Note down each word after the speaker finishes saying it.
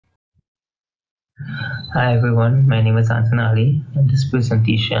Hi everyone, my name is Anton, and this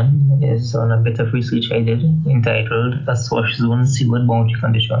presentation is on a bit of research I did entitled A SWASH-ZONE SEAWARD Boundary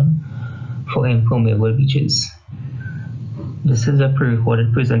Condition for Impermeable Beaches. This is a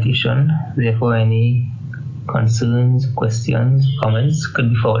pre-recorded presentation, therefore any concerns, questions, comments could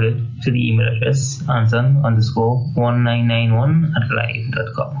be forwarded to the email address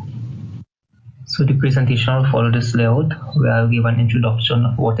anton_1991@live.com. So the presentation will follow this layout, where I'll give an introduction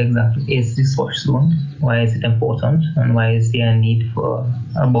of what exactly is the SWASH zone, why is it important, and why is there a need for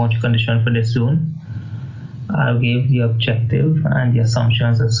a boundary condition for this zone. I'll give the objective and the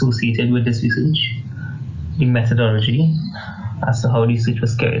assumptions associated with this research, the methodology as to how the research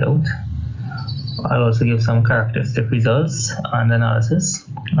was carried out. I'll also give some characteristic results and analysis,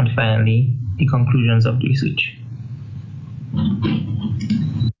 and finally the conclusions of the research.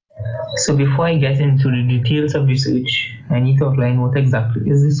 So before I get into the details of research, I need to outline what exactly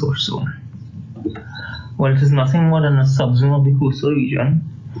is the SWASH zone. Well, it is nothing more than a subzone of the coastal region,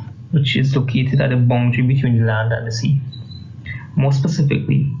 which is located at the boundary between the land and the sea. More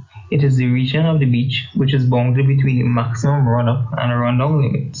specifically, it is the region of the beach which is bounded between the maximum run-up and run-down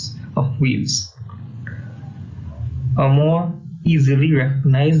limits of waves. A more easily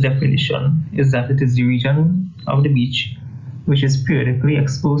recognized definition is that it is the region of the beach which is periodically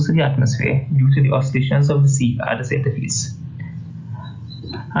exposed to the atmosphere due to the oscillations of the sea at its interface.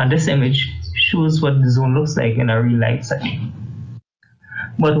 And this image shows what the zone looks like in a real-life setting.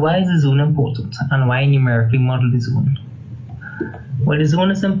 But why is the zone important, and why numerically model the zone? Well, the zone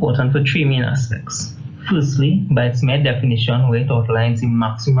is important for three main aspects. Firstly, by its mere definition, where it outlines the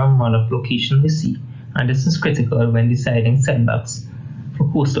maximum run-up location of the sea, and this is critical when deciding setbacks for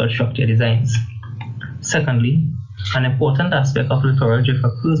coastal structure designs. Secondly, an important aspect of littoral drift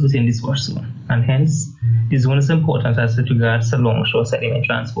occurs within the SWASH zone, and hence, the zone is important as it regards to longshore sediment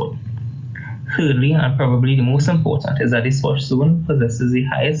transport. Thirdly, and probably the most important, is that the SWASH zone possesses the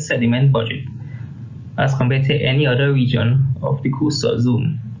highest sediment budget as compared to any other region of the coastal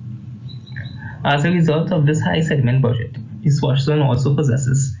zone. As a result of this high sediment budget, the SWASH zone also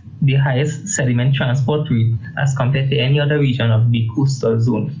possesses the highest sediment transport rate as compared to any other region of the coastal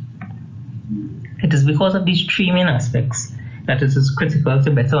zone. It is because of these three main aspects that it is critical to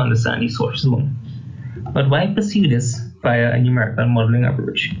better understand the SWASH zone. But why pursue this via a numerical modeling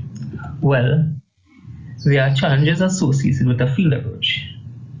approach? Well, there are challenges associated with a field approach.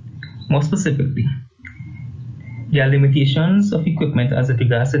 More specifically, there are limitations of equipment as it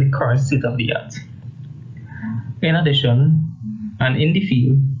regards to the current state of the art. In addition, and in the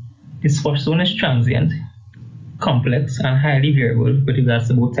field, the SWASH zone is transient, complex, and highly variable with regards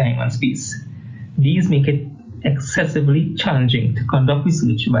to both time and space. These make it excessively challenging to conduct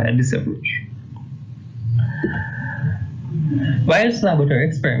research via this approach. Whilst laboratory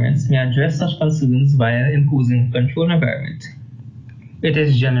experiments may address such concerns via imposing a controlled environment, it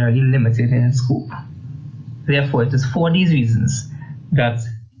is generally limited in its scope. Therefore, it is for these reasons that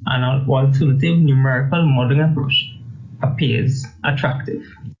an alternative numerical modeling approach appears attractive.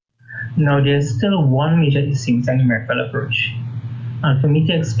 Now, there is still one major issue with a numerical approach. And for me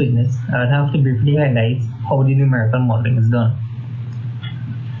to explain it, I would have to briefly highlight how the numerical modeling is done.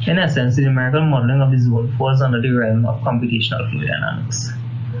 In essence, the numerical modeling of the zone falls under the realm of computational fluid dynamics,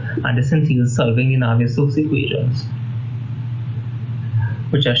 and this entails solving the Navier-Stokes equations,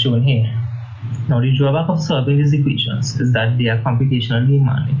 which are shown here. Now, the drawback of solving these equations is that they are computationally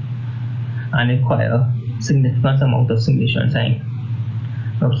demanding and require a significant amount of simulation time.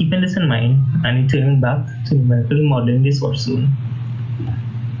 Now, keeping this in mind and returning back to numerically modeling the SWASH zone,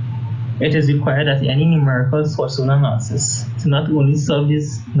 it is required that any numerical SWASH zone analysis to not only solve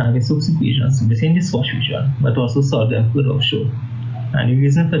these Navier-Stokes equations within the SWASH region, but also solve them further offshore. And the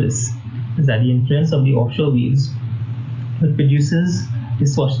reason for this is that the influence of the offshore waves which produces the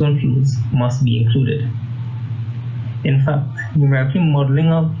SWASH zone fields must be included. In fact, numerically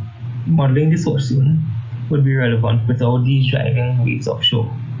modeling the SWASH zone would be relevant without these driving waves offshore.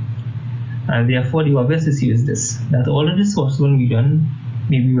 And therefore, the obvious issue is this, that although the SWASH zone region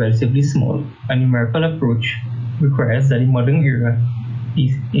may be relatively small, a numerical approach requires that the modeling area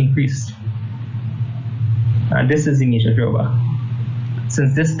be increased. And this is the major drawback,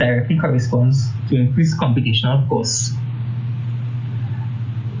 since this directly corresponds to increased computational costs.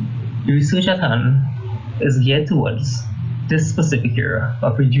 The research at hand is geared towards this specific area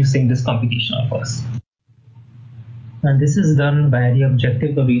of reducing this computational cost. And this is done by the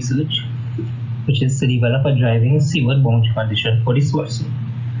objective of research, which is to develop a driving SEAWARD boundary condition for the SWASH zone.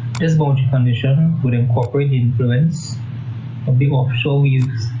 This boundary condition would incorporate the influence of the offshore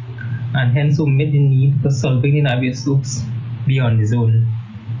waves and hence omit the need for solving the Navier-Stokes beyond the zone.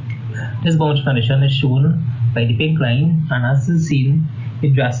 This boundary condition is shown by the pink line, and as is seen,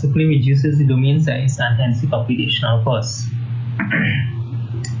 it drastically reduces the domain size and hence the computational cost.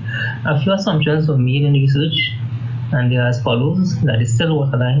 A few assumptions were made in research, and they are as follows: that the still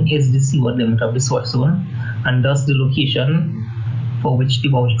water line is the SEAWARD limit of the SWASH zone, and thus the location for which the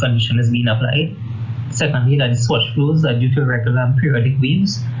boundary condition is being applied. Secondly, that the SWASH flows are due to regular and periodic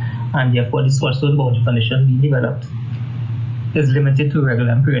waves, and therefore the SWASH zone boundary condition being developed is limited to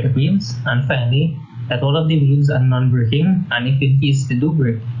regular and periodic waves. And finally, that all of the waves are non-breaking, and if in case they do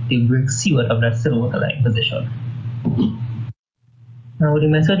break, they break SEAWARD of that still water line position. Now, the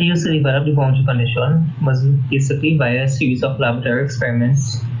method used to develop the boundary condition was basically via a series of laboratory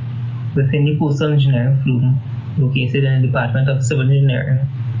experiments within the coastal engineering flume located in the Department of Civil Engineering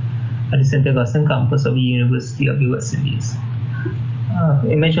at the St. Augustine campus of the University of the West Indies.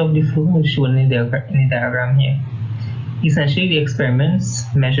 Image of the flume is shown in the diagram here. Essentially, the experiments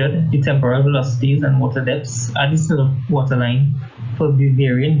measured the temporal velocities and water depths at the still water line for the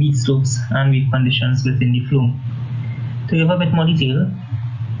varying beat slopes and wave conditions within the flume. To give a bit more detail,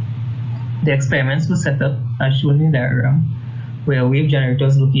 the experiments were set up as shown in the diagram, where a wave generator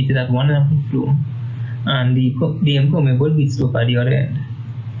is located at one end of the flume and the impermeable beat slope at the other end.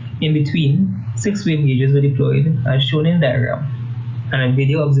 In between, 6 wave gauges were deployed as shown in the diagram, and a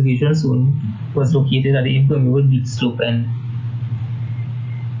video observation zone was located at the impermeable beat slope end.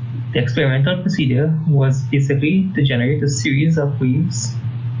 The experimental procedure was basically to generate a series of waves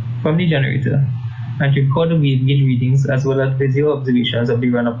from the generator and to record the wave gauge readings as well as video observations of the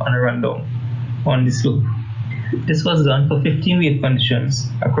run-up and run-down on the slope. This was done for 15 wave conditions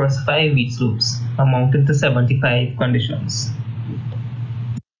across 5 beat slopes, amounting to 75 conditions.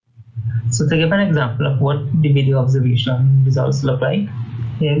 So to give an example of what the video observation results look like,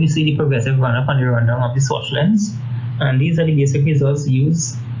 here we see the progressive run-up and the run-down of the SWASH lens, and these are the basic results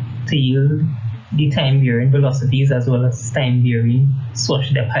used to yield the time-varying velocities as well as time-varying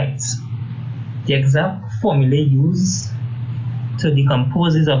SWASH depth heights. The exact formula used to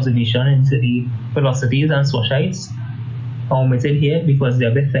decompose this observation into the velocities and SWASH heights are omitted here because they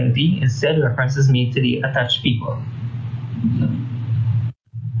are a bit lengthy. Instead, reference is made to the attached paper.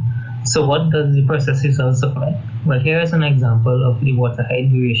 So what does the process results look like? Well, here is an example of the water height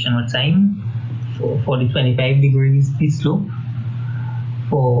variation with time for the 25 degrees beat slope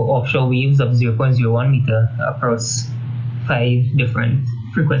for offshore waves of 0.01 meter across 5 different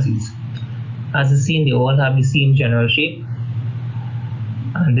frequencies. As is seen, they all have the same general shape,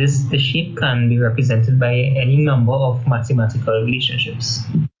 and the shape can be represented by any number of mathematical relationships.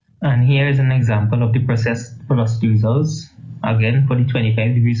 And here is an example of the processed velocity results, again for the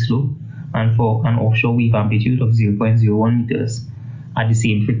 25 degree slope and for an offshore wave amplitude of 0.01 meters at the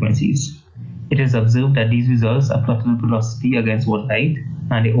same frequencies. It is observed that these results are plotted velocity against water height,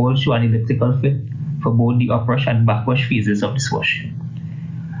 and they all show an elliptical fit for both the uprush and backwash phases of the SWASH.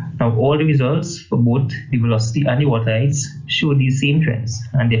 Now, all the results for both the velocity and the water heights show these same trends,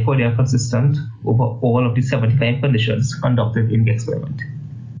 and therefore they are consistent over all of the 75 conditions conducted in the experiment.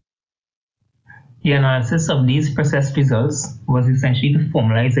 The analysis of these processed results was essentially to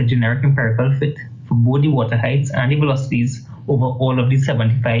formalize a generic empirical fit for both the water heights and the velocities over all of the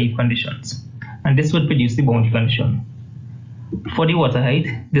 75 conditions, and this would produce the boundary condition. For the water height,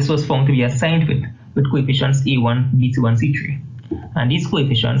 this was found to be a signed fit with coefficients A1, B2, and C3. And these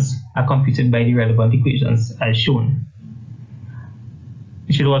coefficients are computed by the relevant equations as shown.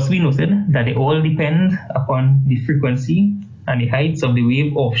 It should also be noted that they all depend upon the frequency and the heights of the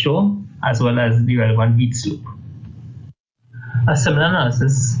wave offshore as well as the relevant beat slope. A similar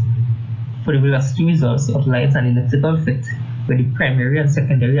analysis for the velocity results outlines an elliptical fit where the primary and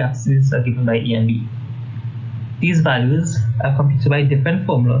secondary axes are given by A and B. These values are computed by different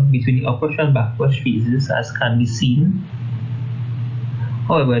formulas between the uprush and backwash phases, as can be seen.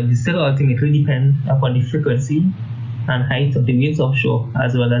 However, they still ultimately depend upon the frequency and height of the waves offshore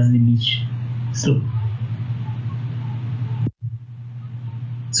as well as the beach slope.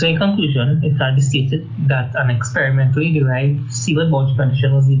 So in conclusion, it can be stated that an experimentally derived SEAWARD boundary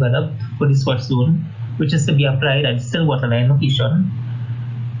condition was developed for the SWASH zone, which is to be applied at the still waterline location,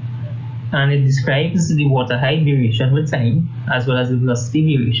 and it describes the water height variation with time as well as the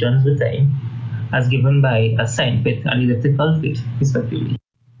velocity variations with time as given by a sine fit and elliptical fit respectively.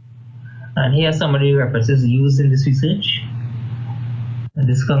 And here are some of the references used in this research, and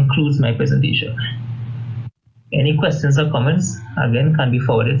this concludes my presentation. Any questions or comments again can be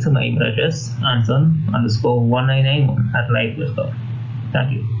forwarded to my email address Anton_1991@live.com.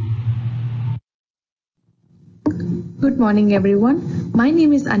 Thank you. Good morning, everyone. My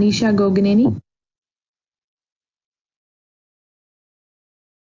name is Anisha Gogineni.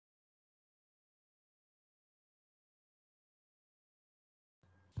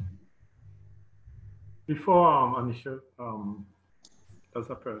 Before Anisha does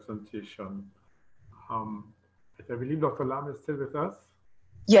a presentation, I believe Dr. Lamb is still with us.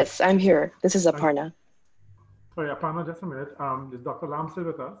 Yes, I'm here. This is Aparna. Sorry, Aparna, just a minute. Is Dr. Lamb still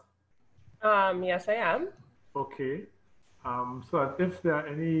with us? Yes, I am. Okay. So if there are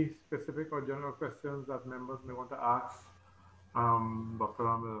any specific or general questions that members may want to ask, Dr.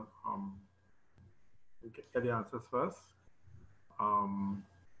 Lamb will get the answers first.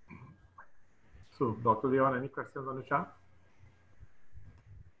 So, Dr. Leon, any questions on the chat?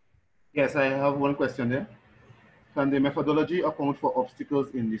 Yes, I have one question there. Can the methodology account for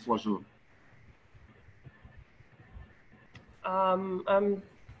obstacles in the SWASH-ZONE?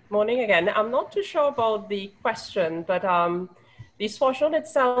 Morning again. I'm not too sure about the question, but the SWASH-ZONE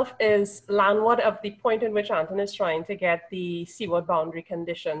itself is landward of the point in which Anton is trying to get the SEAWARD boundary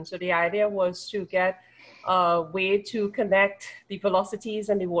condition. So the idea was to get a way to connect the velocities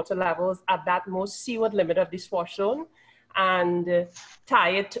and the water levels at that most seaward limit of the SWASH-ZONE and tie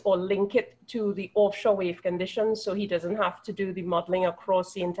it or link it to the offshore wave conditions so he doesn't have to do the modeling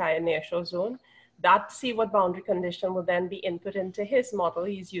across the entire nearshore zone. That seaward boundary condition will then be input into his model.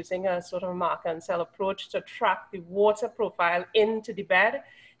 He's using a sort of marker and cell approach to track the water profile into the bed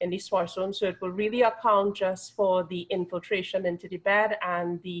in the SWASH-ZONE. So it will really account just for the infiltration into the bed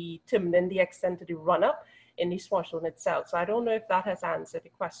and determining the extent of the run-up in the SWASH-ZONE itself. So I don't know if that has answered the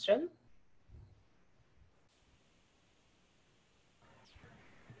question.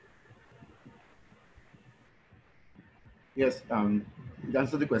 Yes, it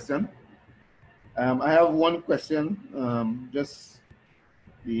answered the question. I have one question. Just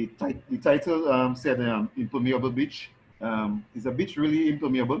the title said impermeable beach. Is the beach really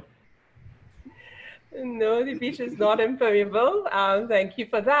impermeable? No, the beach is not impermeable. Thank you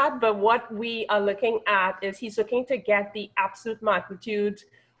for that. But what we are looking at is he's looking to get the absolute magnitude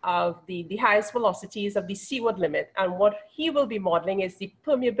of the highest velocities of the seaward limit. And what he will be modeling is the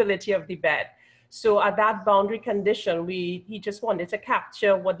permeability of the bed. So at that boundary condition, he just wanted to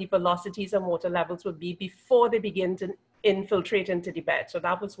capture what the velocities and water levels would be before they begin to infiltrate into the bed. So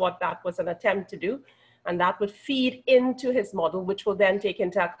that was what that was an attempt to do. And that would feed into his model, which will then take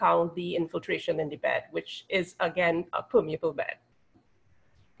into account the infiltration in the bed, which is, again, a permeable bed.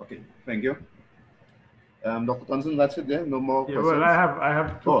 Okay, thank you. Dr. Thompson, that's it there? No more questions? Well, I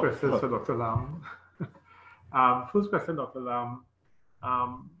have two questions for Dr. Lamb. First question, Dr. Lamb.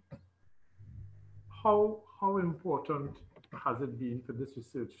 How important has it been for this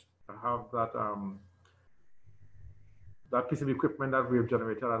research to have that, that piece of equipment, that wave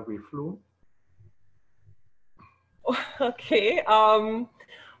generator, that wave flume? Okay.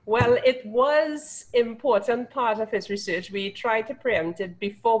 Well, it was important part of his research. We tried to preempt it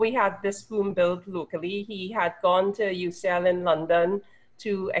before we had this flume built locally. He had gone to UCL in London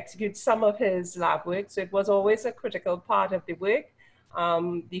to execute some of his lab work. So it was always a critical part of the work.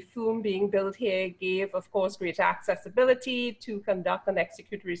 The flume being built here gave, of course, greater accessibility to conduct and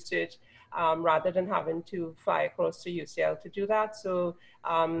execute research rather than having to fly across to UCL to do that. So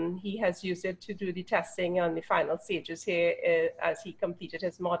he has used it to do the testing on the final stages here as he completed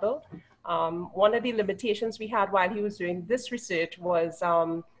his model. One of the limitations we had while he was doing this research was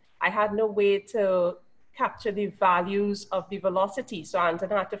I had no way to capture the values of the velocity. So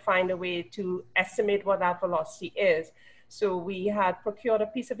Anton had to find a way to estimate what that velocity is. So we had procured a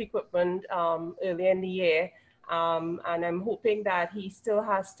piece of equipment earlier in the year, and I'm hoping that he still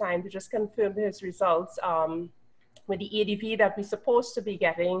has time to just confirm his results with the ADV that we're supposed to be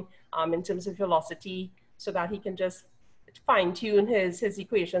getting in terms of velocity, so that he can just fine tune his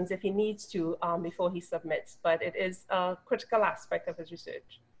equations if he needs to before he submits. But it is a critical aspect of his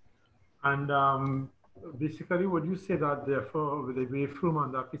research. And basically, would you say that therefore, with the wave flume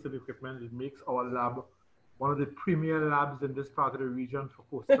and that piece of equipment, it makes our lab one of the premier labs in this part of the region for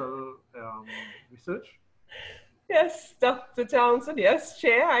coastal research? Yes, Dr. Townsend, yes,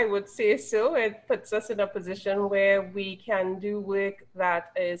 Chair, I would say so. It puts us in a position where we can do work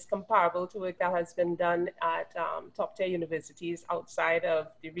that is comparable to work that has been done at top-tier universities outside of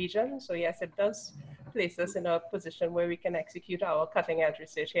the region. So yes, it does place us in a position where we can execute our cutting-edge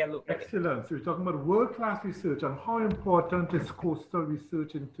research here locally. Excellent. So we're talking about world-class research, and how important is coastal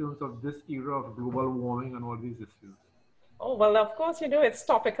research in terms of this era of global warming and all these issues? Oh, well, of course, you know, it's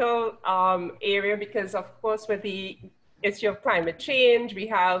topical area because, of course, with the issue of climate change, we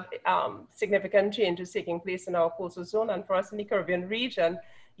have significant changes taking place in our coastal zone. And for us in the Caribbean region,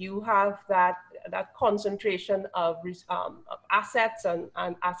 you have that concentration of assets and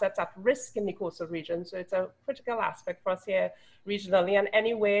assets at risk in the coastal region. So it's a critical aspect for us here regionally and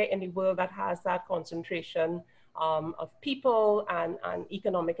anywhere in the world that has that concentration of people and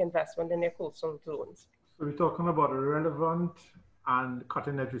economic investment in their coastal zones. So we're talking about relevant and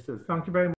cutting edge research. Thank you very much.